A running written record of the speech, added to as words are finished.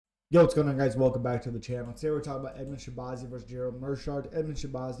Yo, what's going on, guys? Welcome back to the channel. Today we're talking about Edmen Shahbazyan versus Meerschaert. Edmen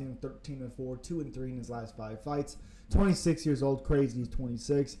Shahbazyan, 13-4, 2-3 in his last 5 fights. 26 years old, crazy. He's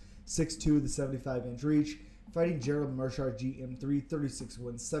 26, 6'2", the 75-inch reach. Fighting Meerschaert, GM3, 36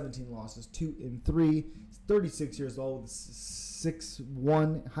 wins, 17 losses, 2-3. 36 years old,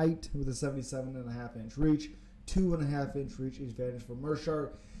 6'1" height with a 77.5-inch reach. 2.5-inch reach advantage for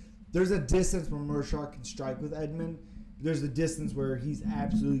Meerschaert. There's a distance where Meerschaert can strike with Edmen. There's a distance where he's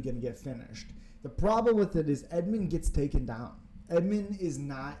absolutely going to get finished. The problem with it is Edmen gets taken down. Edmen is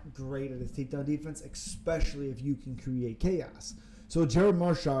not great at his takedown defense, especially if you can create chaos. So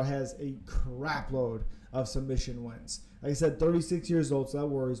Meerschaert has a crap load of submission wins. Like I said, 36 years old, so that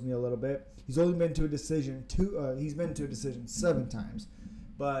worries me a little bit. He's only been to a decision he's been to a decision 7 times,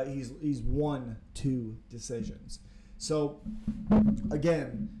 but he's won 2 decisions. So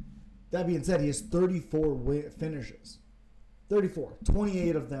again, that being said, he has 34 finishes. 34,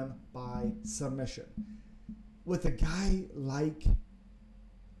 28 of them by submission. With a guy like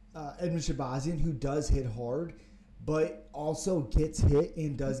Edmen Shahbazyan, who does hit hard, but also gets hit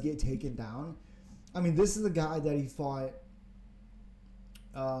and does get taken down. I mean, this is a guy that he fought.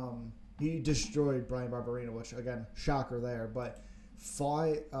 He destroyed Brian Barberena, which, again, shocker there. But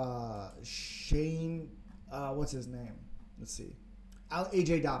fought Shane, what's his name? Let's see.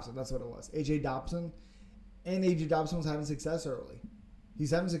 AJ Dobson, that's what it was. AJ Dobson. And AJ Dobson was having success early. He's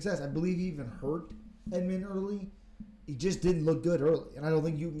having success. I believe he even hurt Edmen early. He just didn't look good early. And I don't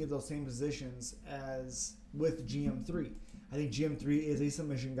think you can get those same positions as with GM3. I think GM3 is a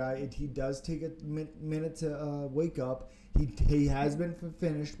submission guy. He does take a minute to wake up. He has been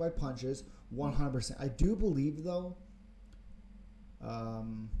finished by punches 100%. I do believe, though,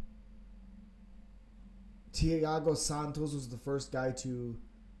 Thiago Santos was the first guy to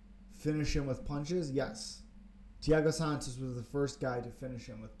finish him with punches. Yes. Thiago Santos was the first guy to finish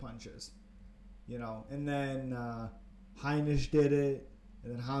him with punches, you know, and then Heinisch did it,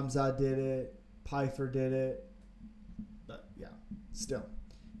 and then Hamza did it, Pfeiffer did it, but yeah, still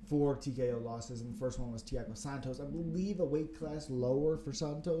 4 TKO losses, and the first one was Thiago Santos. I believe a weight class lower for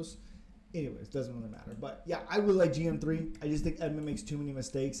Santos. Anyways, doesn't really matter. But yeah, I really like GM3. I just think Edmen makes too many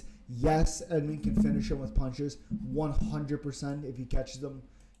mistakes. Yes, Edmen can finish him with punches 100% if he catches them,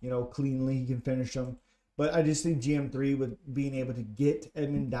 you know, cleanly. He can finish them. But I just think GM3, with being able to get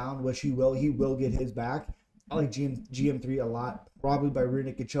Edmen down, which he will get his back. I like GM3 a lot, probably by rear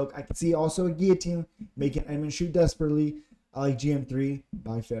naked choke. I can see also a guillotine making Edmen shoot desperately. I like GM3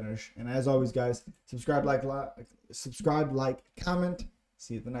 by finish. And as always, guys, subscribe, like, comment.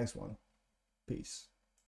 See you at the next one. Peace.